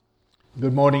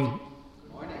Good morning.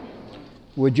 Good morning.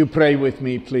 Would you pray with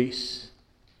me, please?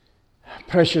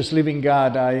 Precious living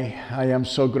God, I am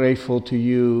so grateful to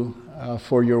you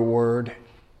for your word.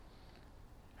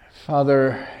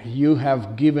 Father, you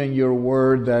have given your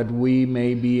word that we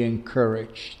may be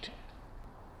encouraged,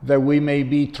 that we may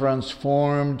be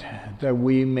transformed, that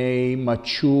we may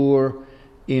mature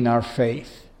in our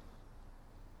faith.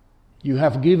 You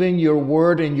have given your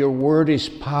word, and your word is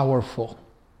powerful.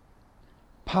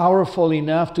 Powerful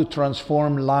enough to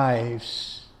transform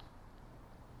lives,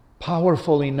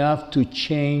 powerful enough to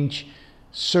change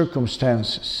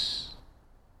circumstances.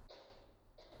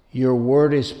 Your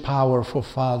word is powerful,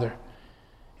 Father,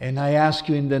 and I ask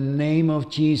you in the name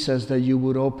of Jesus that you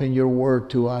would open your word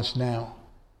to us now.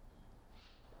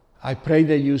 I pray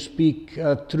that you speak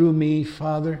through me,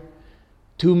 Father,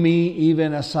 to me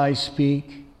even as I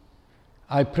speak.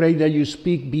 I pray that you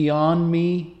speak beyond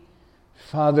me,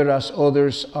 Father, as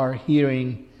others are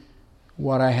hearing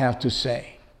what I have to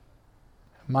say.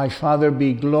 My Father,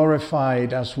 be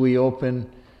glorified as we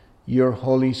open your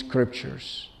holy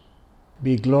scriptures.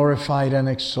 Be glorified and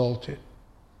exalted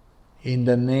in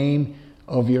the name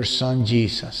of your Son,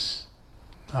 Jesus.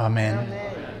 Amen.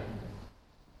 Amen.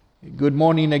 Good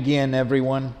morning again,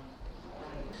 everyone.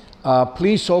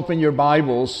 Please open your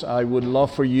Bibles. I would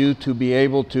love for you to be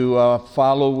able to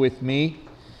follow with me.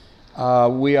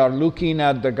 We are looking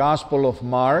at the Gospel of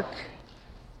Mark,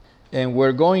 and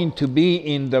we're going to be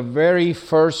in the very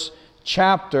first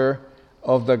chapter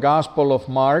of the Gospel of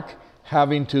Mark,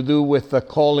 having to do with the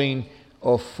calling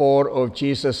of 4 of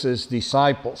Jesus'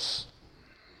 disciples.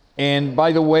 And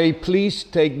by the way, please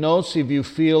take notes if you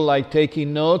feel like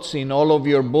taking notes. In all of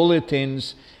your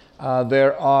bulletins,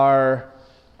 there are,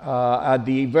 at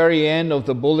the very end of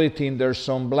the bulletin, there's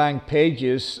some blank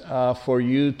pages for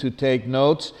you to take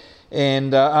notes.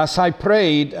 And as I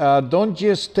prayed, don't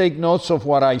just take notes of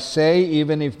what I say,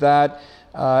 even if that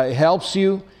helps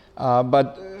you,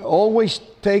 but always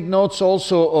take notes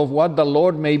also of what the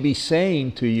Lord may be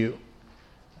saying to you.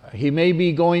 He may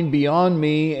be going beyond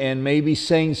me and may be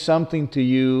saying something to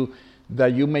you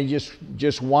that you may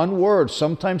just one word.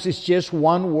 Sometimes it's just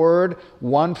one word,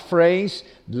 one phrase.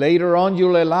 Later on,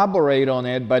 you'll elaborate on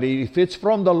it. But if it's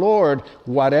from the Lord,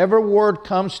 whatever word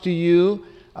comes to you,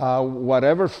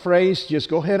 whatever phrase, just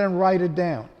go ahead and write it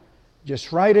down.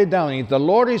 Just write it down. If the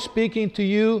Lord is speaking to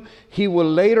you, He will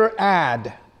later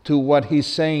add to what He's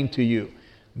saying to you.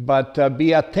 But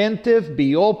be attentive,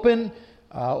 be open,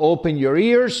 open your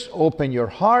ears, open your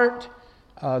heart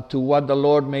to what the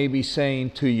Lord may be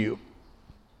saying to you.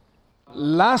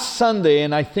 Last Sunday,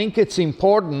 and I think it's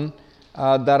important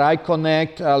that I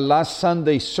connect last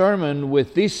Sunday's sermon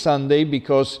with this Sunday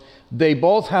because they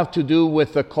both have to do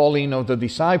with the calling of the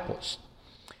disciples.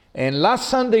 And last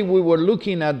Sunday we were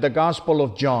looking at the Gospel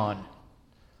of John.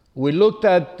 We looked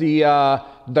at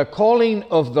the calling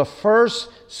of the first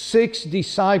 6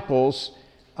 disciples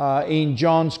in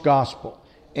John's Gospel.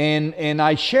 And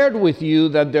I shared with you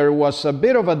that there was a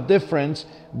bit of a difference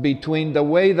between the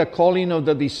way the calling of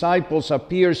the disciples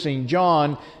appears in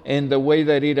John and the way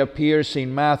that it appears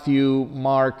in Matthew,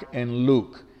 Mark, and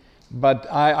Luke. But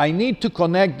I need to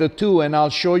connect the two, and I'll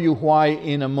show you why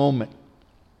in a moment.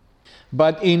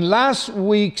 But in last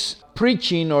week's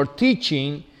preaching or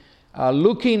teaching,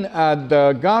 looking at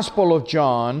the Gospel of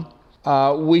John,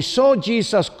 we saw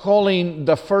Jesus calling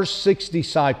the first 6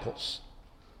 disciples.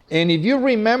 And if you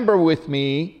remember with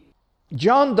me,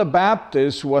 John the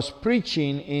Baptist was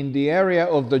preaching in the area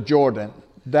of the Jordan,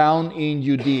 down in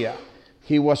Judea.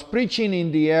 He was preaching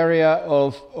in the area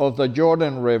of the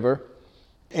Jordan River.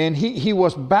 And he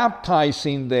was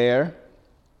baptizing there.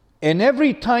 And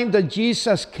every time that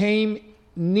Jesus came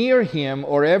near him,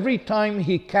 or every time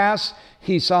he cast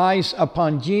his eyes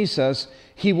upon Jesus,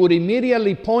 he would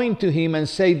immediately point to him and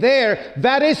say, "There,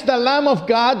 that is the Lamb of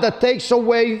God that takes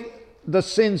away the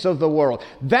sins of the world.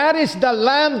 That is the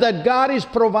Lamb that God is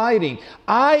providing.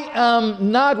 I am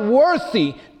not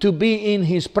worthy to be in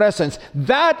His presence.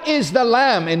 That is the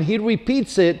Lamb." And he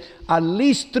repeats it at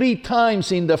least 3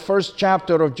 times in the first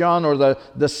chapter of John, or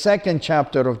the second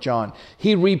chapter of John.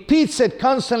 He repeats it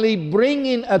constantly,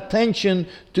 bringing attention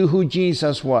to who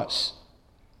Jesus was.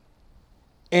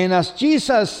 And as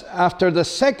Jesus, after the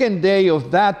second day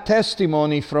of that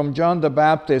testimony from John the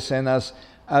Baptist, and as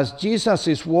Jesus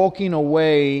is walking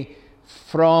away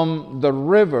from the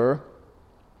river,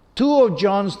 2 of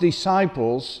John's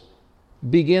disciples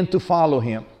begin to follow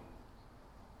him.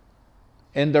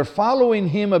 And they're following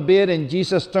him a bit, and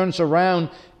Jesus turns around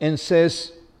and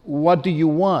says, "What do you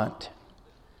want?"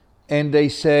 And they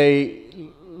say,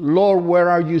 "Lord, where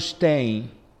are you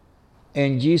staying?"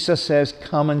 And Jesus says,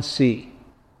 "Come and see."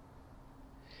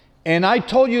 And I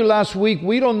told you last week,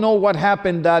 we don't know what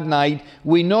happened that night.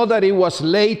 We know that it was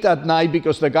late at night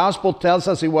because the gospel tells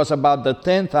us it was about the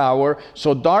 10th hour.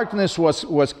 So darkness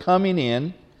was coming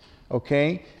in,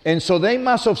 okay? And so they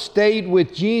must have stayed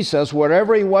with Jesus,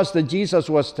 wherever it was that Jesus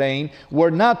was staying. We're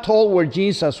not told where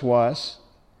Jesus was.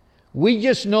 We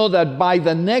just know that by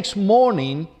the next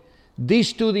morning,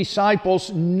 these two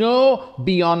disciples know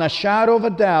beyond a shadow of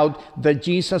a doubt that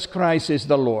Jesus Christ is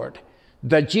the Lord,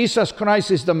 that Jesus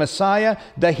Christ is the Messiah,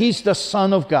 that He's the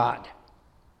Son of God.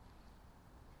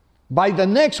 By the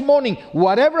next morning,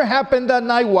 whatever happened that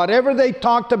night, whatever they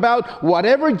talked about,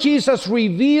 whatever Jesus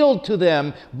revealed to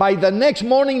them, by the next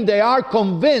morning they are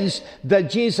convinced that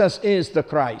Jesus is the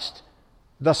Christ,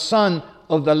 the Son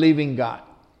of the living God.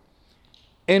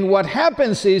 And what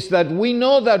happens is that we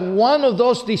know that one of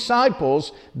those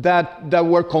disciples that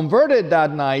were converted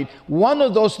that night, one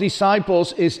of those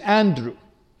disciples is Andrew.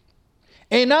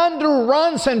 And Andrew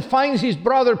runs and finds his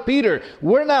brother Peter.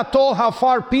 We're not told how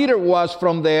far Peter was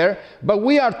from there, but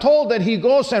we are told that he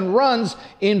goes and runs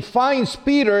and finds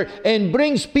Peter and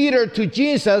brings Peter to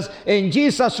Jesus. And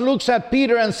Jesus looks at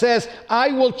Peter and says, I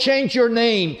will change your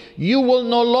name. You will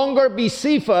no longer be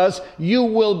Cephas. You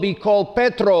will be called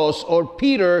Petros, or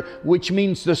Peter, which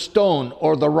means the stone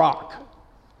or the rock.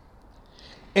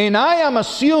 And I am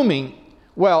assuming,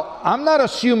 well, I'm not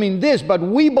assuming this, but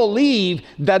we believe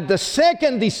that the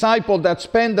second disciple that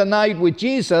spent the night with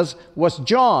Jesus was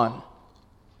John.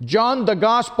 John, the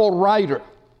gospel writer.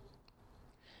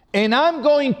 And I'm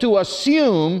going to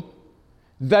assume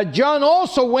that John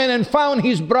also went and found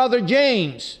his brother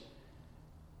James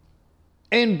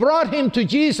and brought him to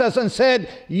Jesus and said,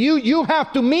 you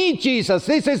have to meet Jesus.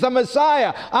 This is the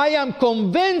Messiah. I am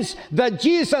convinced that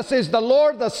Jesus is the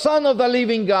Lord, the Son of the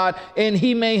living God, and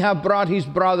he may have brought his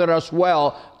brother as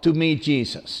well to meet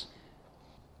Jesus.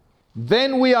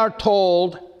 Then we are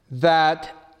told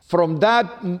that from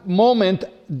that moment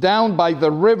down by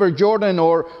the river Jordan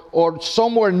or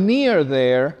somewhere near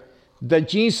there, that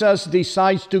Jesus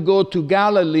decides to go to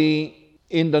Galilee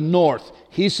in the north.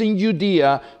 He's in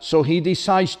Judea, so he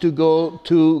decides to go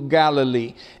to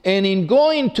Galilee. And in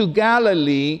going to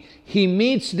Galilee, he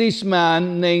meets this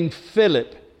man named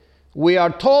Philip. We are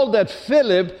told that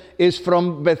Philip is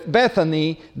from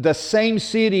Bethany, the same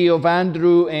city of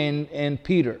Andrew and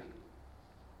Peter.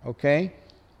 Okay?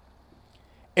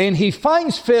 And he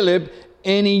finds Philip,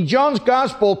 and in John's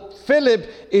gospel, Philip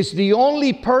is the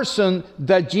only person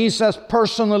that Jesus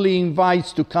personally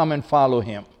invites to come and follow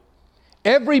him.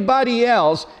 Everybody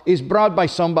else is brought by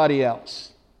somebody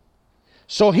else.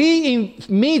 So he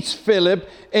meets Philip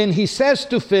and he says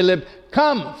to Philip,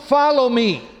 come, follow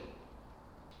me.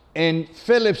 And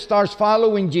Philip starts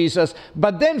following Jesus.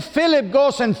 But then Philip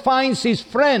goes and finds his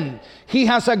friend. He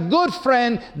has a good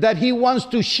friend that he wants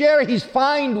to share his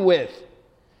find with.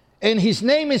 And his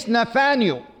name is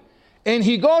Nathanael. And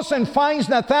he goes and finds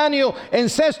Nathanael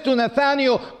and says to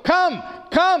Nathanael, come,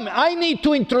 I need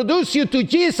to introduce you to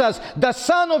Jesus, the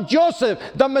son of Joseph,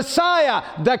 the Messiah,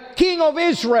 the King of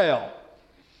Israel.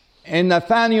 And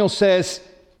Nathanael says,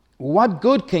 what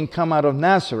good can come out of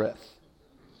Nazareth?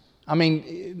 I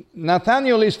mean,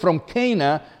 Nathanael is from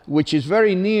Cana, which is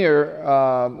very near,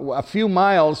 a few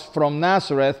miles from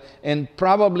Nazareth, and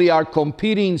probably are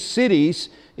competing cities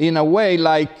in a way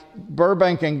like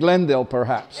Burbank and Glendale,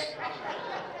 perhaps.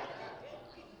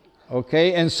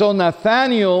 Okay, and so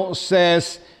Nathanael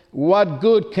says, what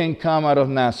good can come out of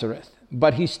Nazareth?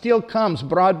 But he still comes,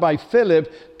 brought by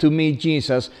Philip, to meet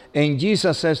Jesus. And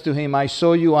Jesus says to him, I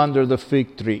saw you under the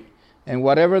fig tree. And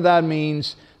whatever that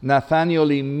means,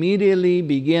 Nathanael immediately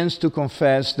begins to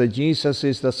confess that Jesus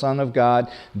is the Son of God,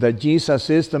 that Jesus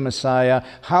is the Messiah.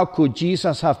 How could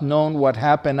Jesus have known what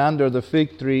happened under the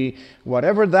fig tree?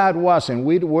 Whatever that was, and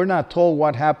we're not told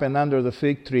what happened under the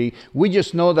fig tree. We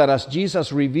just know that as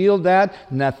Jesus revealed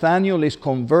that, Nathanael is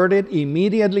converted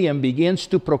immediately and begins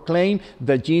to proclaim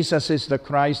that Jesus is the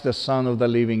Christ, the Son of the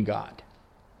living God.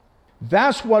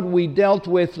 That's what we dealt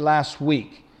with last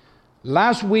week.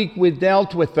 Last week we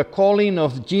dealt with the calling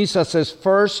of Jesus'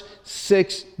 first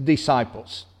 6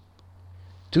 disciples.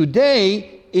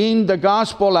 Today, in the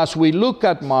gospel, as we look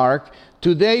at Mark,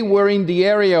 today we're in the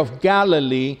area of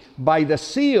Galilee by the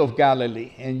Sea of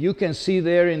Galilee. And you can see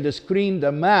there in the screen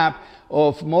the map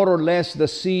of more or less the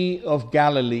Sea of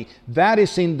Galilee. That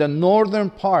is in the northern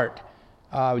part.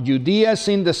 Judea is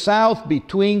in the south.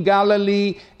 Between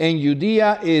Galilee and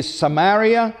Judea is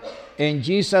Samaria. And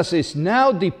Jesus is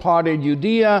now departed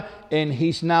Judea, and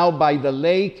he's now by the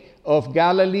lake of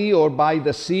Galilee or by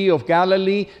the Sea of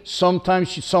Galilee.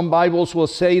 Sometimes some Bibles will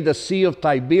say the Sea of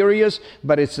Tiberias,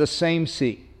 but it's the same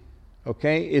sea.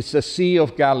 Okay? It's the Sea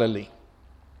of Galilee.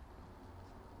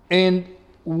 And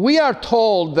we are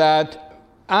told that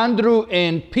Andrew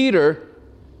and Peter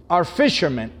are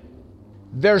fishermen.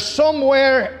 They're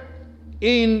somewhere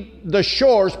in the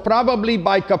shores, probably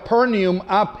by Capernaum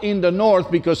up in the north,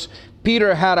 because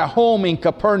Peter had a home in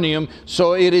Capernaum,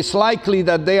 so it is likely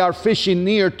that they are fishing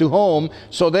near to home,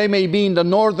 so they may be in the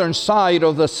northern side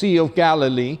of the Sea of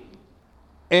Galilee.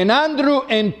 And Andrew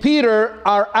and Peter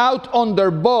are out on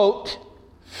their boat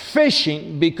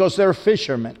fishing because they're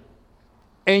fishermen.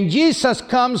 And Jesus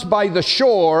comes by the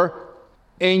shore,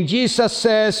 and Jesus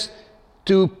says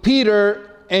to Peter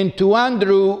and to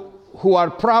Andrew, who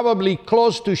are probably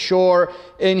close to shore,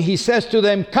 and he says to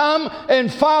them, "Come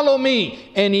and follow me."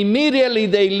 And immediately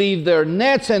they leave their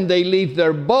nets and they leave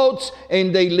their boats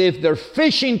and they leave their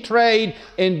fishing trade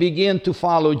and begin to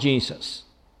follow Jesus.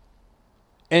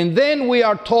 And then we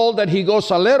are told that he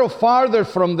goes a little farther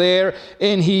from there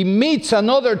and he meets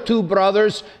another two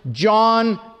brothers,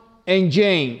 John and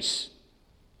James.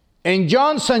 And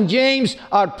John and James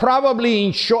are probably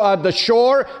at the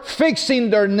shore fixing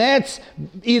their nets.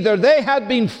 Either they had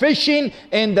been fishing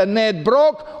and the net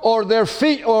broke, or they're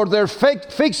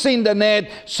fixing the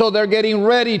net, so they're getting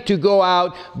ready to go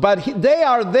out. But they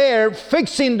are there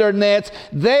fixing their nets.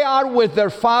 They are with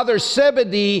their father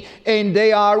Zebedee, and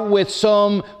they are with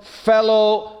some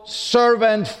fellow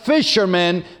servant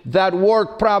fishermen that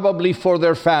work probably for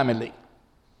their family.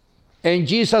 And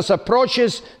Jesus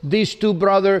approaches these two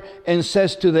brothers and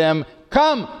says to them,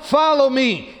 "Come, follow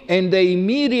me." And they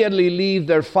immediately leave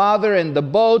their father and the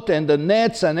boat and the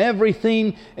nets and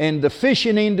everything and the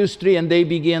fishing industry, and they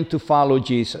begin to follow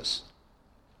Jesus.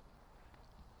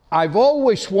 I've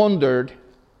always wondered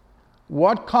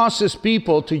what causes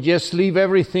people to just leave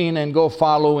everything and go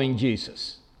following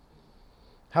Jesus.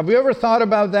 Have you ever thought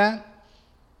about that?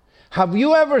 Have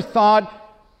you ever thought,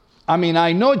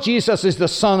 I know Jesus is the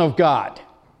Son of God,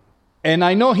 and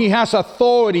I know he has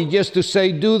authority just to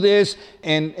say, do this,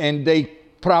 and they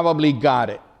probably got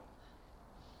it.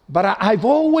 But I've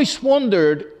always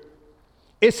wondered,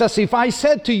 it's as if I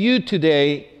said to you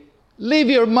today, leave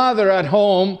your mother at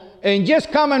home and just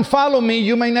come and follow me.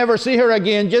 You may never see her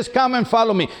again. Just come and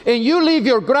follow me. And you leave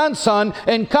your grandson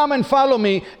and come and follow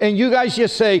me, and you guys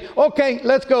just say, okay,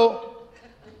 let's go.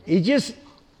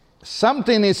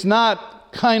 Something is not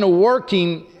kind of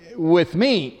working with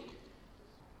me.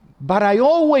 But I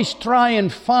always try and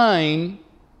find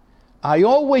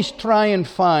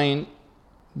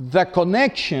the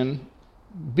connection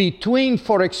between,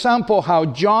 for example, how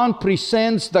John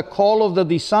presents the call of the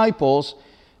disciples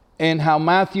and how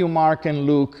Matthew, Mark, and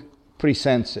Luke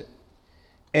presents it.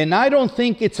 And I don't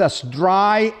think it's as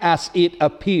dry as it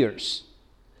appears.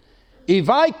 If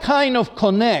I kind of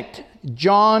connect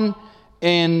John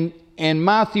and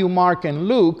Matthew, Mark, and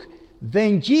Luke,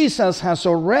 then Jesus has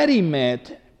already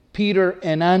met Peter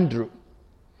and Andrew.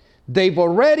 They've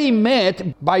already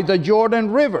met by the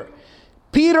Jordan River.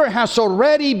 Peter has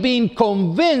already been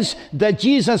convinced that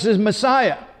Jesus is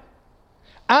Messiah.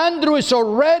 Andrew is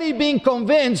already being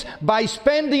convinced by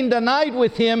spending the night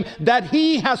with him that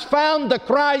he has found the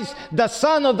Christ, the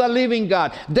Son of the living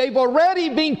God. They've already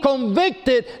been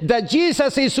convicted that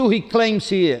Jesus is who he claims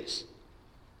he is.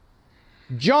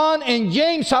 John and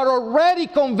James are already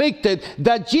convicted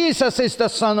that Jesus is the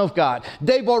Son of God.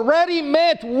 They've already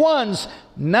met once.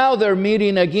 Now they're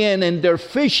meeting again, and they're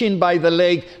fishing by the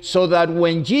lake, so that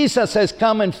when Jesus says,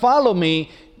 "Come and follow me,"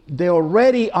 they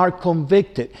already are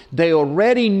convicted. They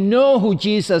already know who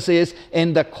Jesus is,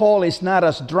 and the call is not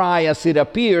as dry as it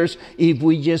appears if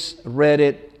we just read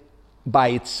it by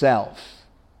itself.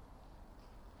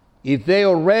 If they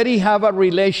already have a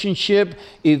relationship,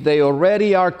 if they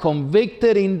already are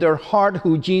convicted in their heart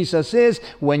who Jesus is,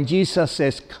 when Jesus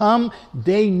says, "Come,"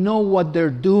 they know what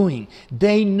they're doing.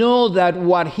 They know that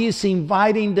what he's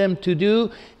inviting them to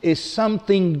do is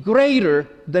something greater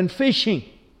than fishing.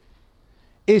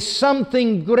 Is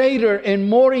something greater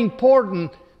and more important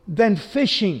than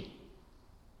fishing.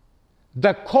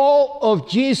 The call of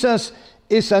Jesus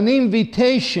is an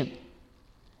invitation.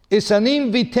 It's an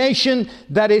invitation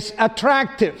that is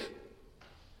attractive.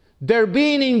 They're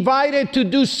being invited to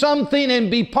do something and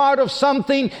be part of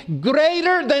something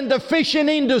greater than the fishing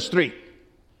industry.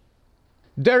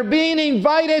 They're being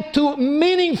invited to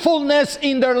meaningfulness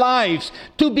in their lives,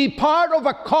 to be part of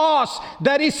a cause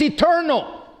that is eternal,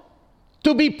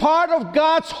 to be part of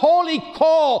God's holy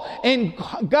call and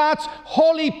God's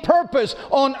holy purpose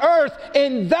on earth.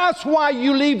 And that's why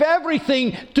you leave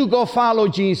everything to go follow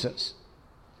Jesus.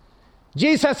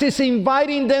 Jesus is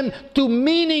inviting them to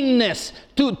meaningness,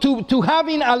 to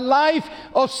having a life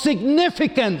of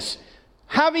significance,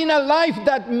 having a life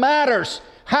that matters,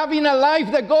 having a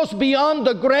life that goes beyond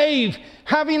the grave,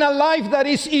 having a life that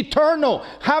is eternal,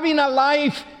 having a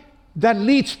life that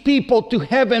leads people to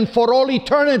heaven for all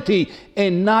eternity,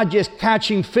 and not just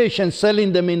catching fish and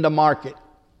selling them in the market.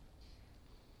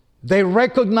 They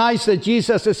recognize that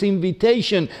Jesus'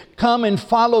 invitation, come and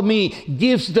follow me,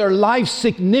 gives their life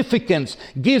significance,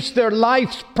 gives their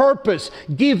life's purpose,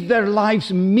 gives their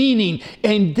life's meaning.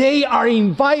 And they are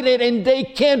invited and they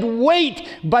can't wait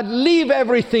but leave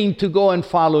everything to go and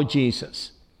follow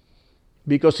Jesus.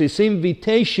 Because his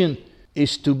invitation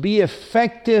is to be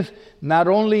effective not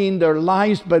only in their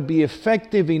lives, but be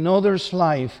effective in others'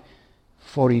 life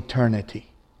for eternity.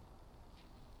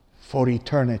 For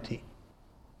eternity.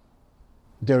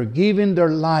 They're giving their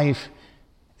life,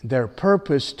 their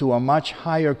purpose to a much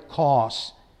higher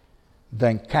cause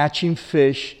than catching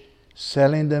fish,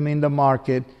 selling them in the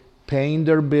market, paying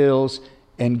their bills,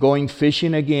 and going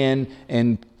fishing again,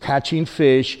 and catching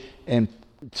fish, and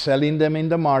selling them in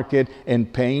the market,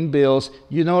 and paying bills.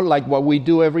 You know, like what we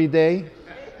do every day?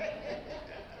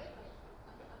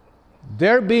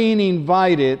 They're being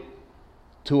invited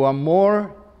to a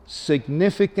more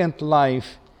significant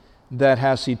life that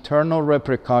has eternal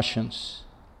repercussions.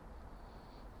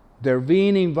 They're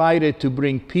being invited to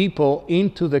bring people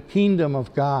into the kingdom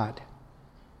of God,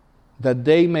 that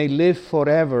they may live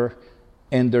forever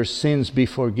and their sins be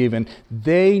forgiven.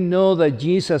 They know that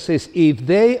Jesus is, if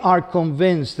they are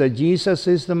convinced that Jesus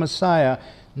is the Messiah,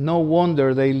 no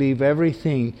wonder they leave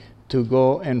everything to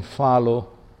go and follow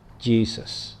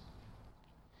Jesus.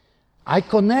 I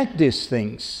connect these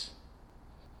things,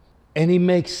 and it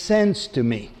makes sense to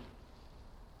me.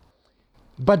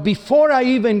 But before I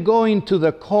even go into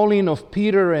the calling of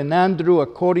Peter and Andrew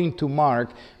according to Mark,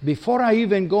 before I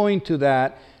even go into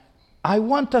that, I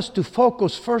want us to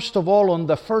focus first of all on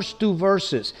the first two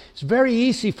verses. It's very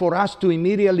easy for us to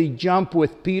immediately jump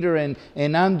with Peter and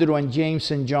Andrew and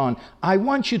James and John. I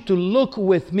want you to look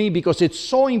with me, because it's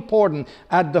so important,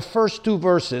 at the first two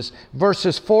verses,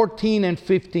 verses 14 and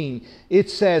 15.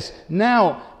 It says,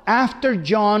 "Now, after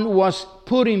John was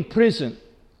put in prison,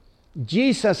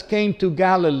 Jesus came to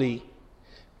Galilee,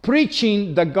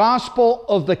 preaching the gospel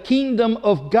of the kingdom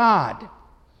of God,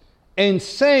 and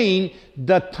saying,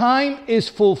 the time is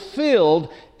fulfilled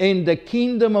and the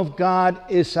kingdom of God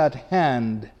is at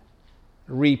hand.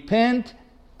 Repent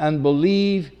and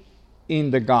believe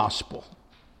in the gospel."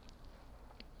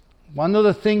 One of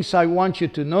the things I want you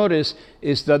to notice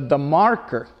is that the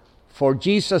marker for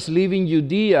Jesus leaving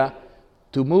Judea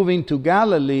to moving to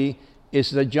Galilee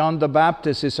is that John the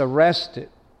Baptist is arrested.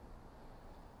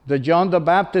 That John the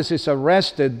Baptist is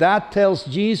arrested, that tells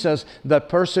Jesus that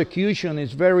persecution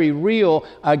is very real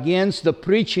against the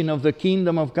preaching of the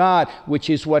kingdom of God, which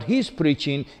is what he's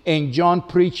preaching, and John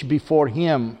preached before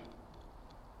him.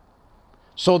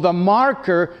 So the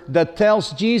marker that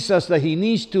tells Jesus that he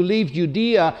needs to leave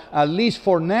Judea, at least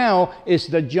for now, is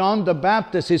that John the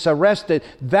Baptist is arrested.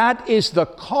 That is the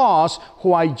cause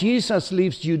why Jesus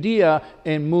leaves Judea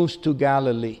and moves to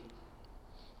Galilee.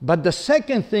 But the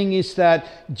second thing is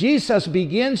that Jesus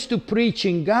begins to preach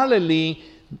in Galilee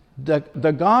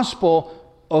the gospel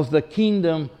of the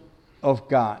kingdom of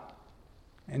God.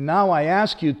 And now I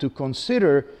ask you to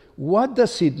consider, what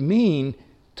does it mean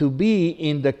to be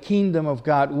in the kingdom of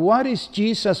God? What is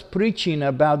Jesus preaching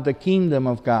about the kingdom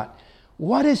of God?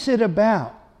 What is it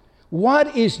about?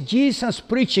 What is Jesus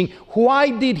preaching? Why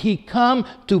did he come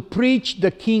to preach the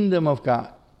kingdom of God?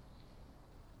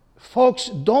 Folks,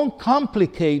 don't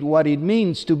complicate what it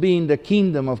means to be in the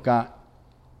kingdom of God.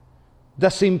 The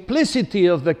simplicity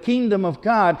of the kingdom of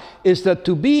God is that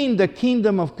to be in the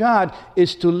kingdom of God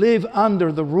is to live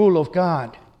under the rule of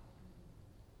God.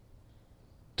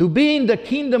 To be in the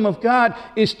kingdom of God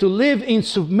is to live in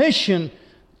submission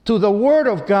to the Word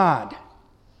of God.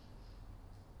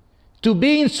 To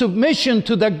be in submission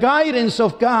to the guidance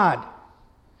of God.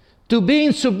 To be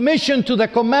in submission to the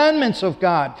commandments of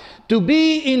God. To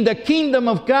be in the kingdom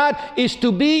of God is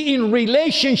to be in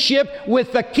relationship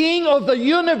with the King of the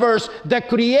universe, the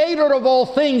Creator of all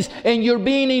things, and you're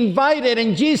being invited,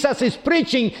 and Jesus is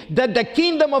preaching that the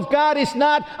kingdom of God is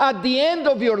not at the end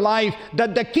of your life,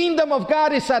 that the kingdom of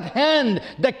God is at hand,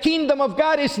 the kingdom of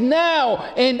God is now,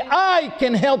 and I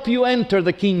can help you enter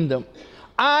the kingdom.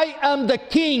 I am the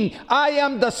King. I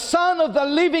am the Son of the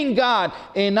living God,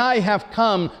 and I have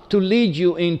come to lead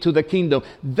you into the kingdom.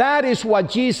 That is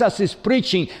what Jesus is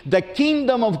preaching. The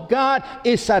kingdom of God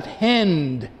is at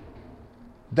hand.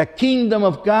 The kingdom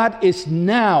of God is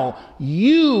now.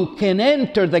 You can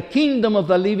enter the kingdom of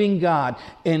the living God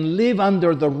and live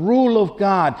under the rule of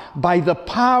God, by the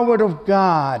power of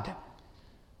God,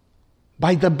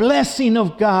 by the blessing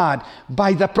of God,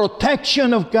 by the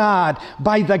protection of God,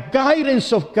 by the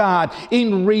guidance of God,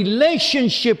 in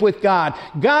relationship with God.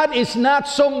 God is not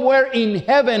somewhere in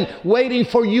heaven waiting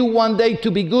for you one day to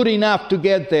be good enough to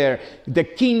get there. The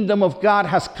kingdom of God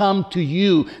has come to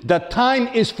you. The time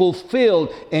is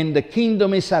fulfilled and the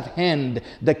kingdom is at hand.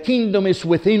 The kingdom is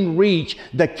within reach.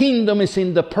 The kingdom is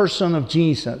in the person of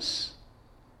Jesus.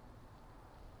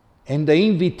 And the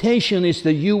invitation is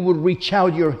that you would reach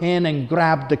out your hand and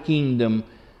grab the kingdom.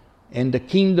 And the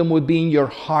kingdom will be in your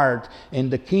heart. And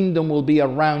the kingdom will be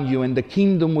around you. And the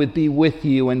kingdom will be with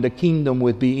you. And the kingdom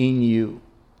will be in you.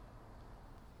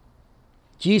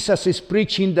 Jesus is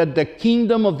preaching that the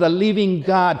kingdom of the living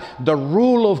God, the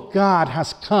rule of God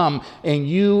has come. And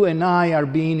you and I are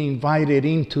being invited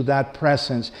into that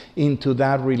presence, into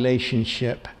that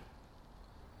relationship.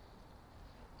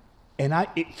 And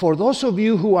for those of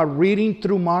you who are reading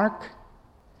through Mark,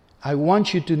 I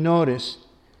want you to notice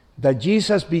that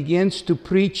Jesus begins to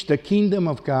preach the kingdom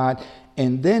of God,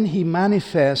 and then he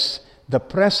manifests the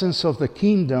presence of the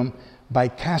kingdom by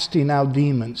casting out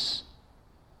demons,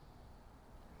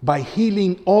 by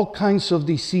healing all kinds of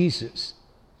diseases,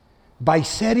 by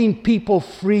setting people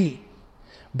free,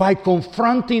 by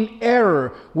confronting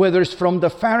error, whether it's from the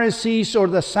Pharisees or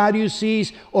the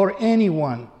Sadducees or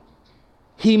anyone.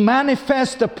 He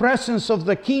manifests the presence of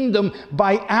the kingdom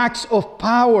by acts of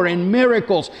power and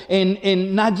miracles,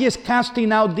 and not just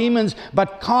casting out demons,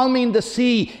 but calming the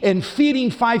sea and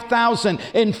feeding 5,000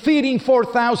 and feeding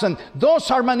 4,000. Those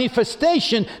are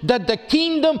manifestations that the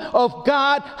kingdom of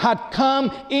God had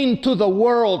come into the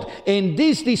world. And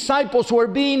these disciples were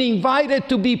being invited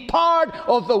to be part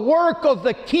of the work of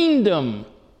the kingdom.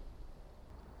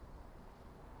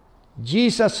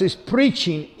 Jesus is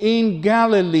preaching in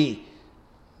Galilee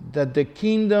that the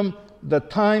kingdom, the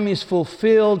time is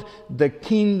fulfilled, the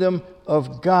kingdom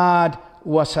of God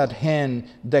was at hand.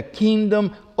 The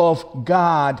kingdom of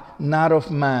God, not of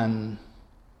man.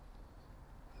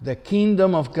 The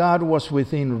kingdom of God was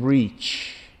within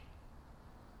reach.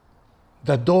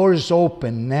 The door is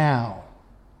open now.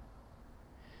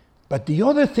 But the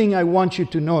other thing I want you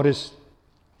to notice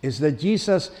is that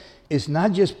Jesus is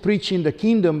not just preaching the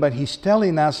kingdom, but he's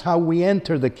telling us how we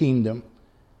enter the kingdom.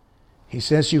 He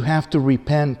says you have to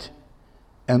repent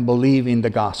and believe in the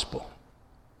gospel.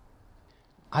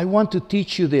 I want to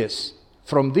teach you this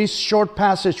from this short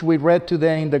passage we read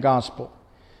today in the gospel.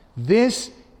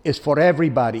 This is for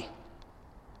everybody.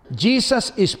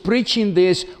 Jesus is preaching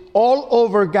this all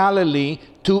over Galilee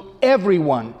to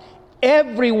everyone.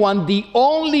 Everyone, the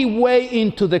only way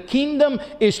into the kingdom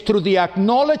is through the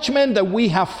acknowledgement that we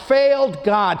have failed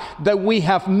God, that we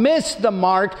have missed the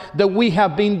mark, that we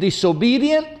have been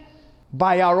disobedient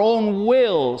by our own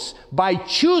wills, by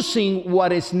choosing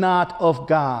what is not of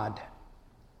God.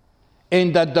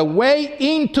 And that the way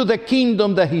into the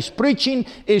kingdom that he's preaching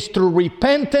is through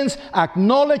repentance,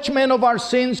 acknowledgement of our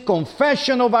sins,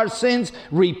 confession of our sins,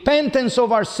 repentance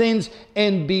of our sins,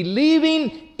 and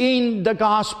believing in the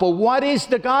gospel. What is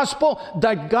the gospel?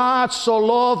 That God so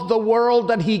loved the world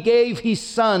that he gave his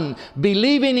son.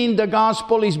 Believing in the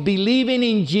gospel is believing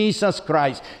in Jesus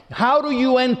Christ. How do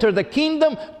you enter the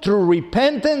kingdom? Through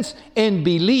repentance and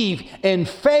belief and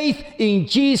faith in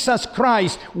Jesus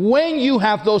Christ. When you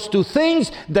have those two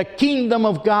things, the kingdom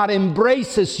of God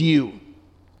embraces you.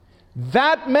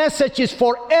 That message is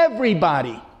for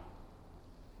everybody.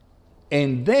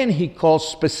 And then he calls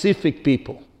specific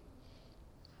people.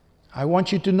 I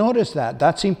want you to notice that.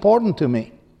 That's important to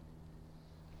me.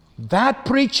 That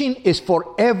preaching is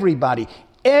for everybody.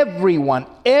 Everyone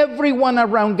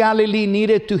around Galilee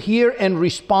needed to hear and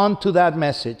respond to that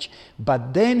message.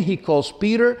 But then he calls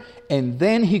Peter, and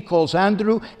then he calls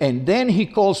Andrew, and then he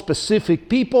calls specific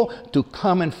people to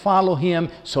come and follow him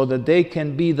so that they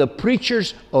can be the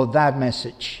preachers of that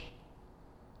message.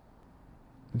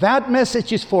 That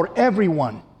message is for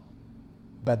everyone.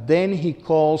 But then he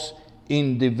calls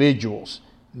individuals.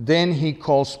 Then he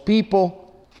calls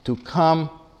people to come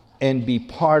and be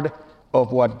part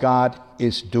of what God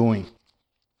is doing.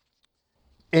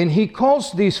 And he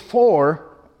calls these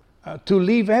four to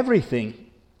leave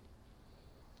everything.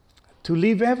 To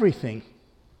leave everything,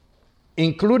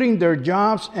 including their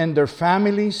jobs and their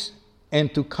families,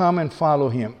 and to come and follow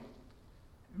him.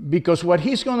 Because what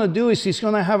he's going to do is he's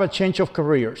going to have a change of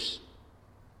careers.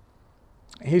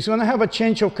 He's going to have a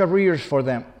change of careers for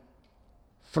them.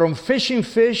 From fishing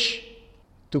fish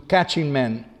to catching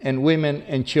men and women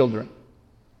and children.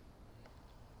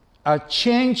 A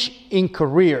change in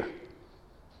career.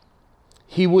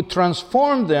 He would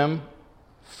transform them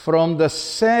from the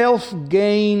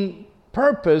self-gain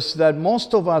purpose that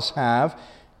most of us have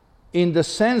in the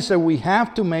sense that we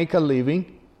have to make a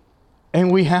living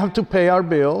and we have to pay our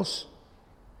bills.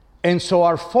 And so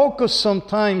our focus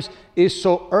sometimes is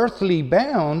so earthly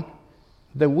bound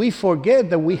that we forget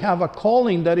that we have a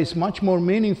calling that is much more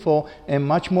meaningful and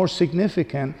much more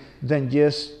significant than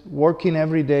just working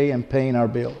every day and paying our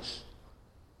bills.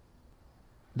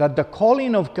 That the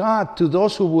calling of God to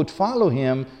those who would follow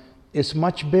Him is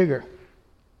much bigger.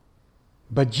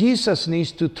 But Jesus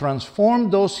needs to transform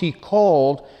those He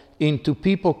called into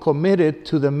people committed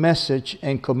to the message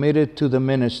and committed to the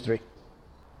ministry.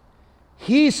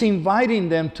 He's inviting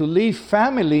them to leave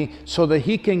family so that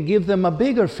He can give them a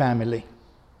bigger family.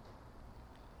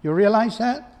 You realize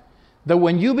that? That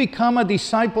when you become a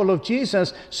disciple of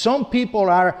Jesus, some people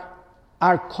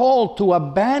are called to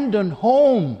abandon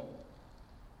home,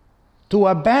 to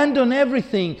abandon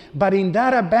everything. But in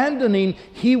that abandoning,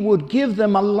 He would give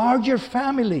them a larger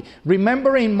family.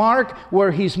 Remember in Mark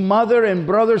where his mother and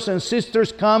brothers and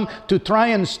sisters come to try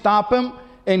and stop him?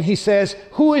 And He says,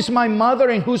 who is my mother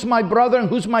and who's my brother and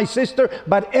who's my sister?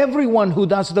 But everyone who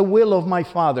does the will of my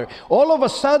Father. All of a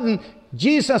sudden,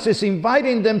 Jesus is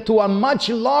inviting them to a much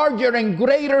larger and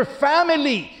greater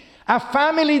family. A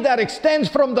family that extends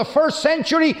from the first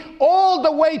century all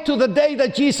the way to the day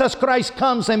that Jesus Christ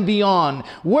comes and beyond.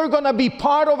 We're going to be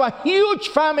part of a huge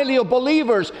family of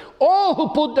believers, all who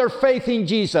put their faith in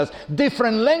Jesus.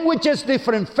 Different languages,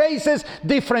 different faces,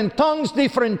 different tongues,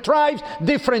 different tribes,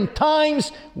 different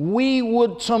times. We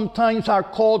would sometimes are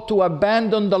called to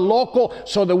abandon the local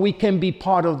so that we can be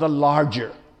part of the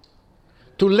larger.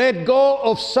 To let go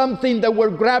of something that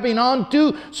we're grabbing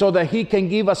onto so that He can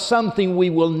give us something we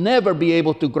will never be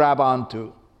able to grab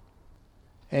onto.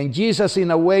 And Jesus, in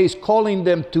a way, is calling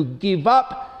them to give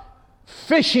up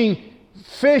fishing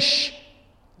fish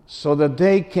so that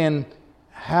they can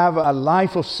have a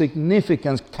life of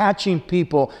significance, catching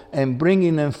people and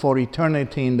bringing them for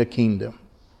eternity in the kingdom.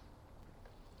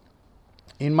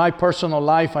 In my personal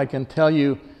life, I can tell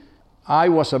you, I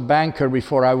was a banker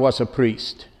before I was a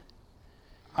priest.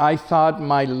 I thought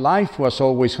my life was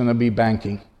always going to be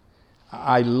banking.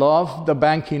 I loved the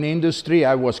banking industry.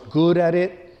 I was good at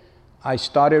it. I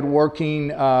started working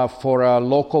for a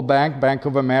local bank, Bank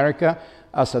of America,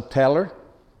 as a teller.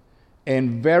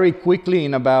 And very quickly,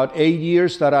 in about 8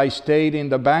 years that I stayed in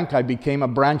the bank, I became a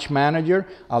branch manager,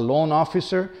 a loan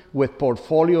officer with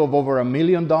portfolio of over $1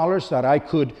 million that I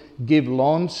could give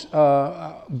loans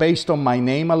based on my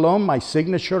name alone, my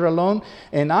signature alone.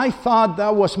 And I thought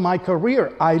that was my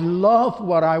career. I loved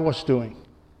what I was doing.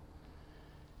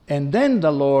 And then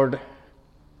the Lord,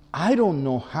 I don't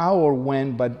know how or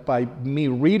when, but by me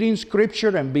reading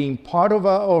Scripture and being part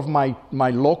of my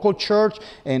local church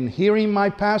and hearing my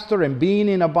pastor and being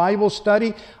in a Bible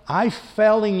study, I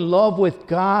fell in love with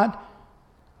God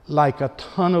like a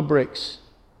ton of bricks.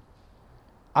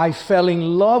 I fell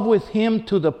in love with Him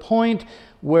to the point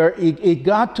where it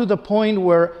got to the point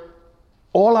where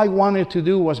all I wanted to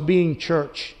do was be in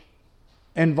church.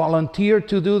 And volunteer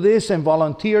to do this, and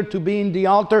volunteer to be in the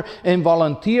altar, and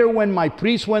volunteer when my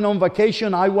priest went on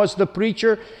vacation, I was the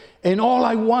preacher, and all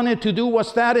I wanted to do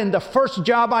was that, and the first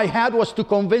job I had was to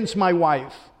convince my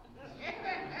wife.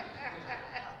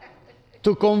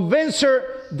 To convince her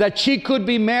that she could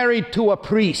be married to a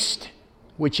priest,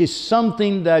 which is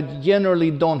something that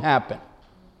generally don't happen.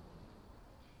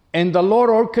 And the Lord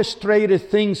orchestrated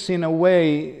things in a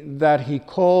way that He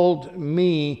called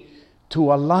me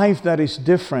to a life that is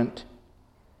different,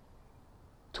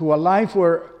 to a life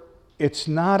where it's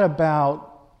not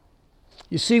about...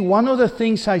 You see, one of the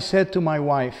things I said to my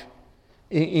wife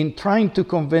in trying to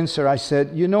convince her, I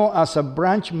said, you know, as a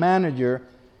branch manager,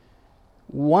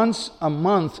 once a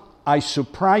month I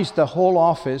surprise the whole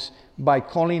office by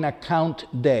calling a count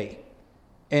day.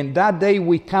 And that day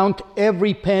we count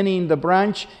every penny in the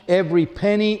branch, every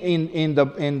penny in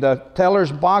the teller's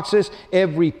boxes,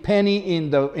 every penny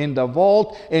in the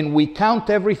vault, and we count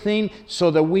everything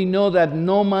so that we know that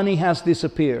no money has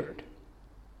disappeared.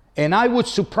 And I would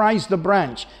surprise the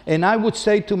branch, and I would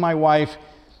say to my wife,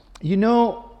 you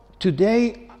know,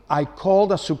 today I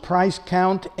called a surprise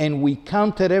count and we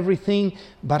counted everything,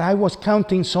 but I was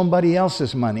counting somebody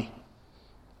else's money.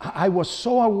 I was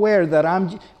so aware that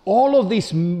all of these,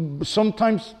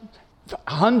 sometimes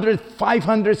 $100,000,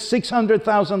 $500,000,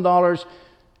 $600,000,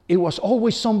 it was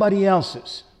always somebody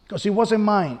else's because it wasn't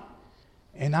mine.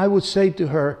 And I would say to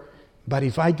her, but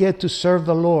if I get to serve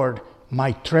the Lord,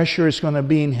 my treasure is going to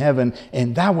be in heaven,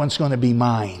 and that one's going to be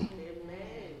mine.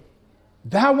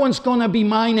 That one's going to be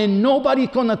mine, and nobody's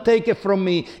going to take it from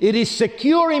me. It is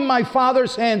secure in my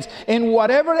Father's hands. And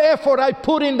whatever effort I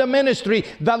put in the ministry,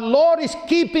 the Lord is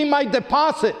keeping my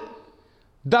deposit.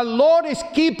 The Lord is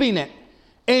keeping it.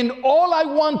 And all I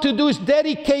want to do is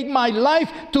dedicate my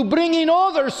life to bringing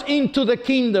others into the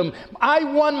kingdom. I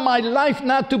want my life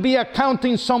not to be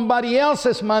accounting somebody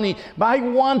else's money, but I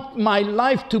want my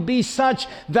life to be such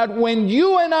that when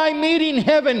you and I meet in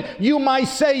heaven, you might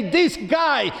say, this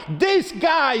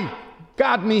guy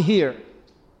got me here.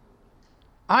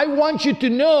 I want you to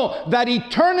know that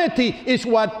eternity is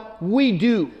what we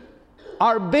do.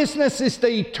 Our business is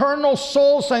the eternal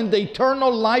souls and the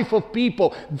eternal life of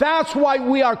people. That's why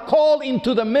we are called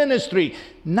into the ministry,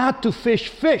 not to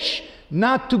fish,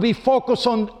 not to be focused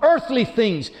on earthly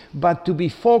things, but to be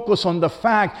focused on the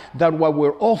fact that what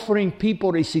we're offering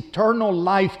people is eternal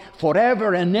life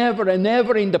forever and ever and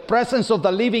ever in the presence of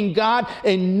the living God,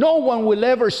 and no one will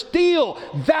ever steal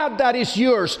that is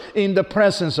yours in the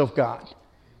presence of God.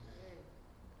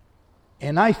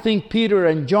 And I think Peter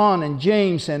and John and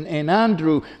James and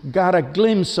Andrew got a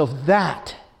glimpse of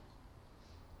that.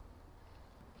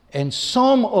 And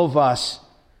some of us,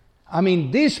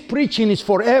 this preaching is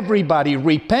for everybody.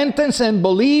 Repentance and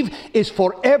belief is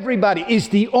for everybody. It's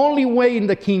the only way in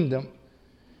the kingdom.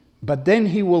 But then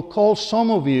he will call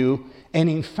some of you, and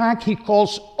in fact he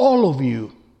calls all of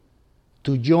you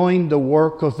to join the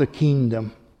work of the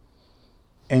kingdom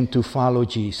and to follow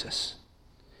Jesus.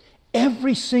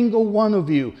 Every single one of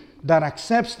you that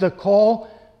accepts the call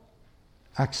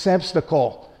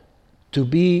to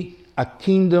be a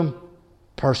kingdom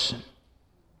person.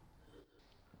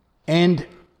 And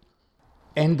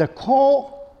the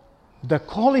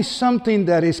call is something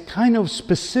that is kind of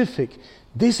specific.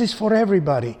 This is for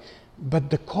everybody, but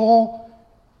the call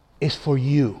is for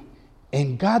you.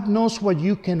 And God knows what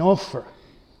you can offer.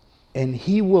 And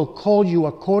he will call you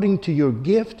according to your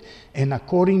gift and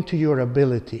according to your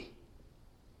ability.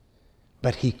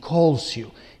 But he calls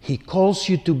you. He calls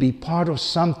you to be part of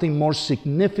something more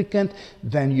significant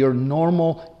than your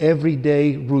normal,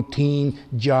 everyday, routine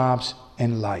jobs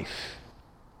and life.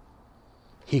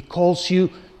 He calls you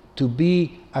to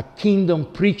be a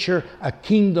kingdom preacher, a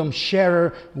kingdom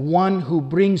sharer, one who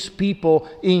brings people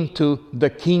into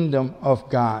the kingdom of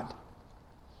God.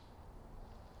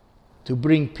 To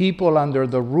bring people under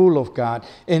the rule of God.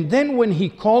 And then when he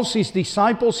calls his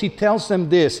disciples, he tells them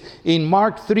this in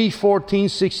Mark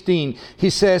 3:14-16. He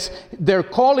says, their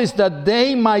call is that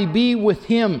they might be with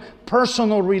him,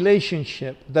 personal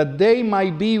relationship, that they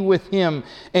might be with him,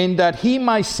 and that he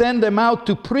might send them out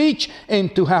to preach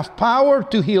and to have power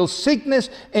to heal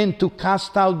sickness and to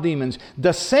cast out demons.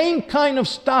 The same kind of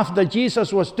stuff that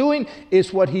Jesus was doing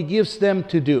is what he gives them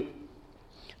to do.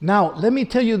 Now, let me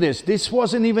tell you this. This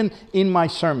wasn't even in my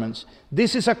sermons.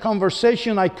 This is a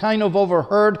conversation I kind of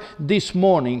overheard this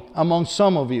morning among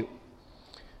some of you.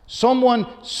 Someone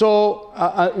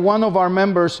saw one of our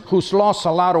members who's lost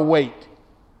a lot of weight.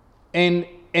 And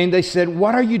they said,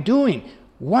 what are you doing?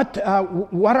 What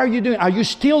are you doing? Are you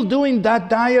still doing that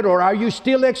diet, or are you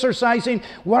still exercising?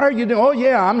 What are you doing? Oh,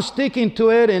 yeah, I'm sticking to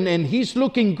it, and he's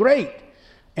looking great.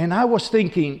 And I was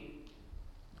thinking,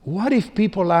 what if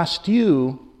people asked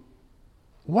you,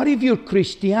 what if your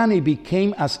Christianity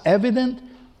became as evident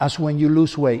as when you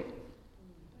lose weight?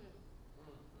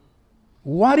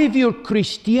 What if your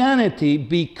Christianity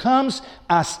becomes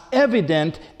as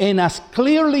evident and as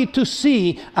clearly to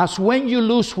see as when you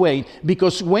lose weight?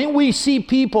 Because when we see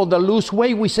people that lose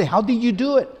weight, we say, how did you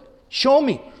do it? Show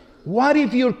me. What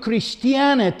if your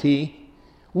Christianity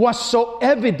was so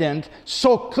evident,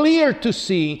 so clear to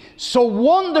see, so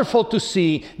wonderful to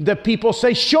see, that people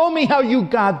say, show me how you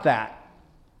got that?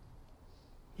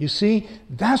 You see,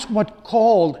 that's what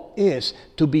called is,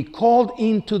 to be called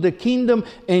into the kingdom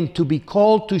and to be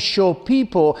called to show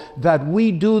people that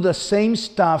we do the same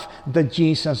stuff that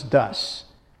Jesus does.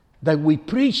 That we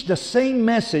preach the same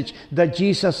message that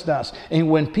Jesus does.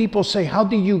 And when people say, how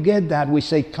did you get that? We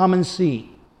say, come and see.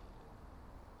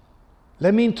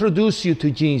 Let me introduce you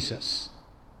to Jesus.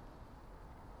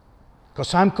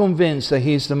 Because I'm convinced that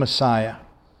he's the Messiah,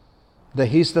 that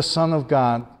he's the Son of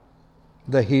God,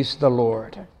 that he's the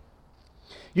Lord.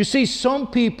 You see, some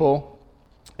people,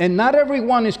 and not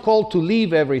everyone is called to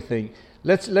leave everything.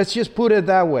 Let's just put it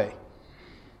that way.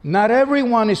 Not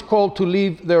everyone is called to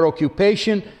leave their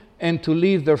occupation and to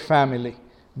leave their family.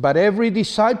 But every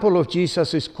disciple of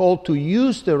Jesus is called to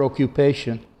use their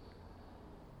occupation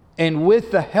and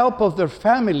with the help of their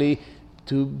family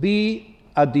to be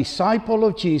a disciple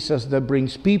of Jesus that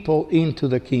brings people into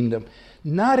the kingdom.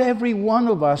 Not every one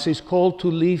of us is called to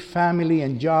leave family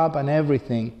and job and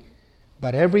everything,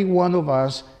 but every one of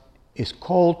us is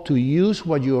called to use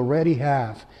what you already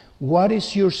have. What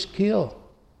is your skill?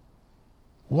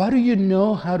 What do you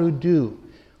know how to do?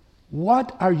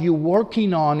 What are you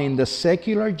working on in the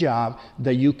secular job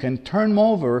that you can turn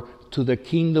over to the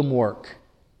kingdom work?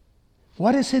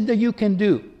 What is it that you can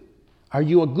do? Are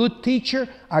you a good teacher?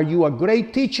 Are you a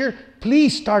great teacher?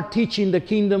 Please start teaching the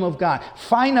kingdom of God.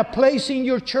 Find a place in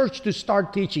your church to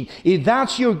start teaching. If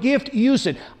that's your gift, use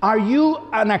it. Are you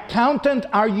an accountant?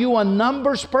 Are you a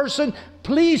numbers person?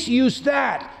 Please use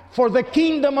that for the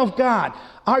kingdom of God.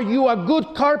 Are you a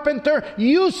good carpenter?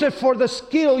 Use it for the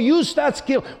skill. Use that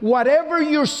skill. Whatever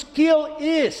your skill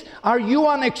is. Are you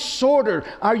an exhorter?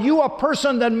 Are you a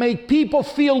person that make people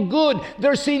feel good?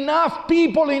 There's enough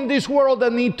people in this world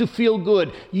that need to feel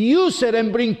good. Use it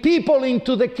and bring people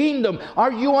into the kingdom.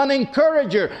 Are you an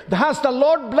encourager? Has the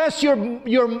Lord blessed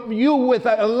you with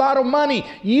a lot of money?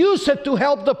 Use it to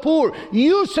help the poor.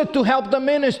 Use it to help the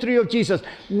ministry of Jesus.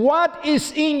 What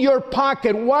is in your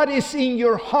pocket? What is in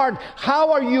your heart?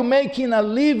 How are you making a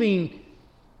living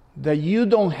that you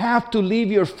don't have to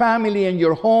leave your family and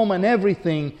your home and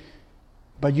everything,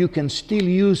 but you can still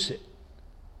use it?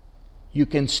 You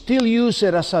can still use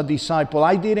it as a disciple.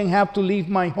 I didn't have to leave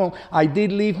my home. I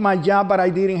did leave my job, but I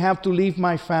didn't have to leave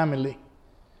my family.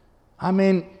 I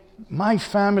mean, my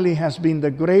family has been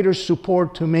the greatest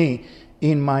support to me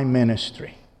in my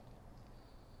ministry.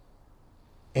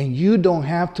 And you don't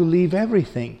have to leave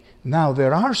everything. Now,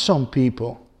 there are some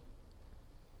people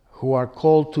who are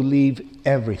called to leave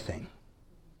everything.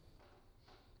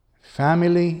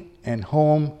 Family and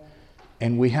home.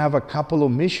 And we have a couple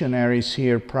of missionaries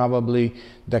here probably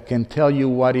that can tell you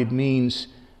what it means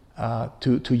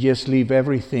to just leave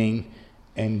everything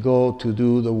and go to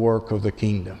do the work of the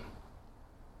kingdom.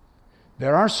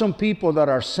 There are some people that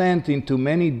are sent into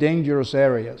many dangerous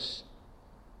areas,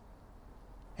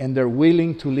 and they're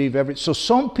willing to leave everything. So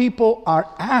some people are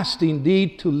asked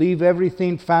indeed to leave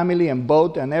everything, family and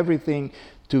boat and everything,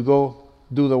 to go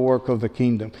do the work of the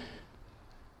kingdom.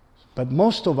 But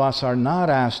most of us are not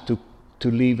asked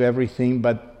to leave everything,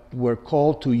 but we're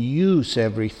called to use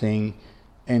everything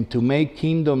and to make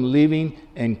kingdom living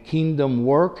and kingdom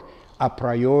work a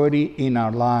priority in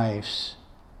our lives.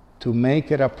 To make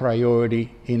it a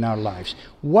priority in our lives.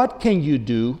 What can you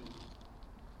do?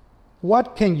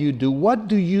 What can you do? What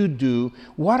do you do?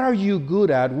 What are you good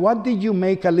at? What did you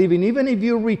make a living? Even if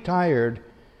you're retired,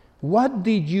 what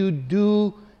did you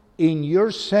do in your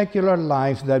secular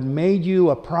life that made you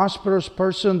a prosperous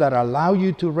person, that allowed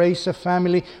you to raise a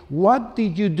family? What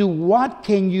did you do? What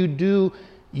can you do?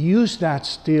 Use that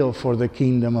still for the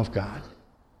kingdom of God.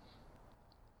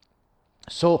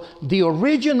 So the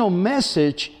original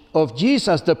message of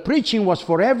Jesus, the preaching was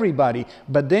for everybody,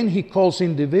 but then he calls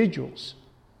individuals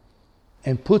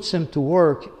and puts them to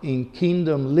work in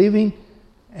kingdom living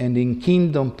and in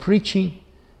kingdom preaching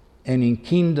and in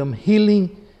kingdom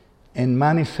healing and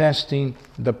manifesting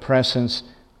the presence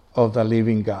of the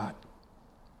living God.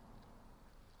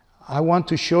 I want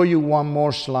to show you one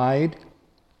more slide.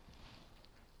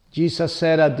 Jesus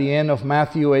said at the end of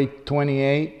Matthew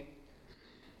 8:28,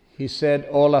 he said,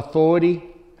 "All authority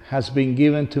has been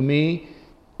given to me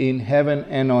in heaven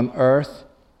and on earth."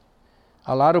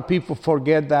 A lot of people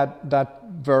forget that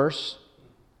verse.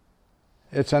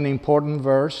 It's an important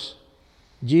verse.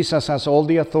 Jesus has all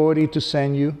the authority to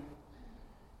send you.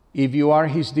 If you are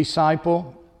his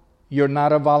disciple, you're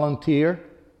not a volunteer.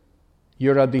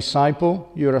 You're a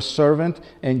disciple, you're a servant,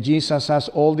 and Jesus has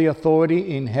all the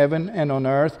authority in heaven and on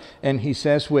earth. And he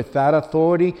says, with that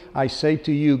authority, I say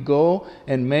to you, go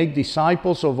and make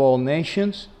disciples of all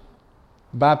nations,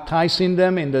 baptizing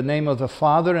them in the name of the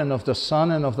Father and of the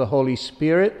Son and of the Holy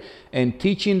Spirit, and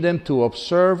teaching them to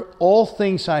observe all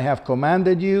things I have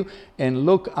commanded you. And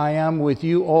look, I am with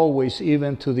you always,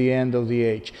 even to the end of the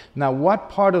age. Now, what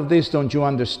part of this don't you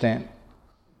understand?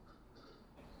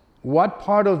 What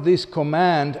part of this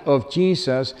command of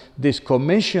Jesus, this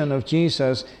commission of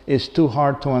Jesus, is too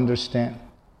hard to understand?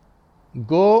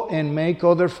 Go and make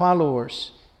other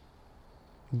followers.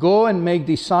 Go and make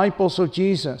disciples of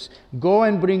Jesus. Go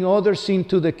and bring others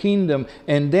into the kingdom,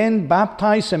 and then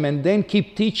baptize them, and then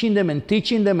keep teaching them and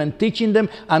teaching them and teaching them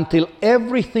until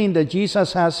everything that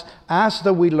Jesus has asked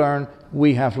that we learn,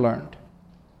 we have learned.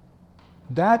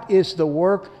 That is the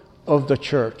work of the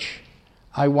church.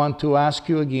 I want to ask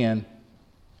you again,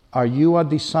 are you a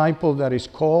disciple that is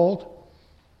called?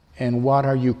 And what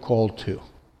are you called to?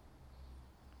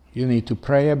 You need to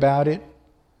pray about it.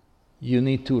 You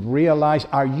need to realize,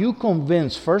 are you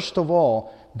convinced, first of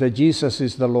all, that Jesus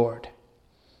is the Lord?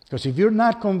 Because if you're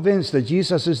not convinced that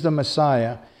Jesus is the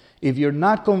Messiah, if you're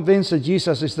not convinced that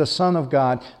Jesus is the Son of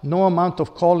God, no amount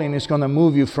of calling is going to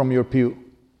move you from your pew.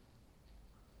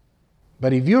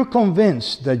 But if you're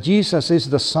convinced that Jesus is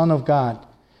the Son of God,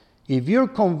 If you're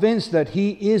convinced that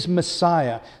He is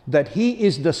Messiah, that He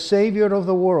is the Savior of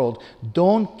the world,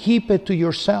 don't keep it to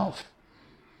yourself.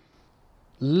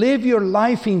 Live your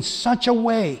life in such a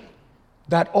way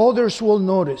that others will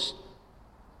notice,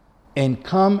 and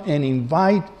come and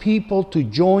invite people to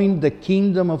join the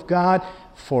kingdom of God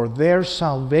for their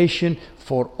salvation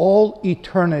for all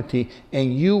eternity,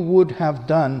 and you would have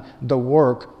done the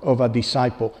work of a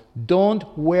disciple. Don't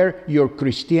wear your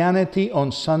Christianity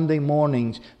on Sunday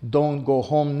mornings. Don't go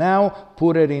home now,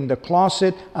 put it in the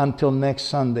closet until next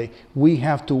Sunday. We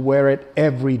have to wear it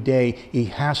every day. It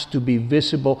has to be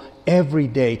visible every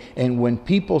day. And when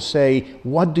people say,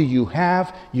 "What do you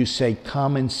have?" you say,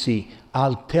 "Come and see.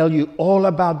 I'll tell you all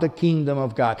about the kingdom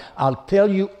of God. I'll tell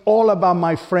you all about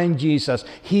my friend Jesus.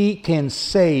 He can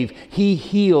save. He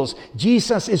heals.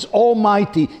 Jesus is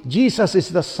almighty. Jesus is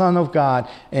the Son of God,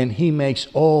 and He makes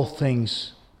all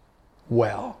things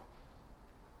well."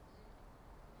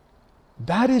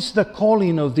 That is the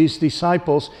calling of these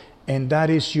disciples, and that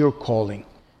is your calling.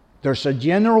 There's a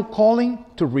general calling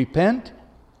to repent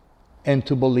and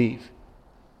to believe.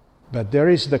 But there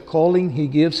is the calling He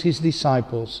gives His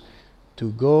disciples to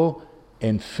go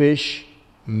and fish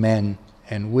men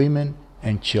and women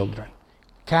and children.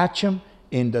 Catch them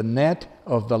in the net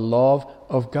of the love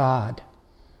of God.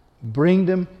 Bring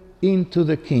them into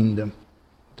the kingdom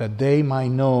that they might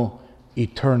know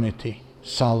eternity,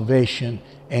 salvation,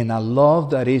 and a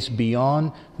love that is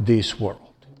beyond this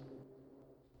world.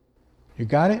 You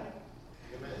got it?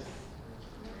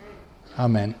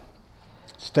 Amen.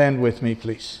 Stand with me,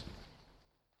 please.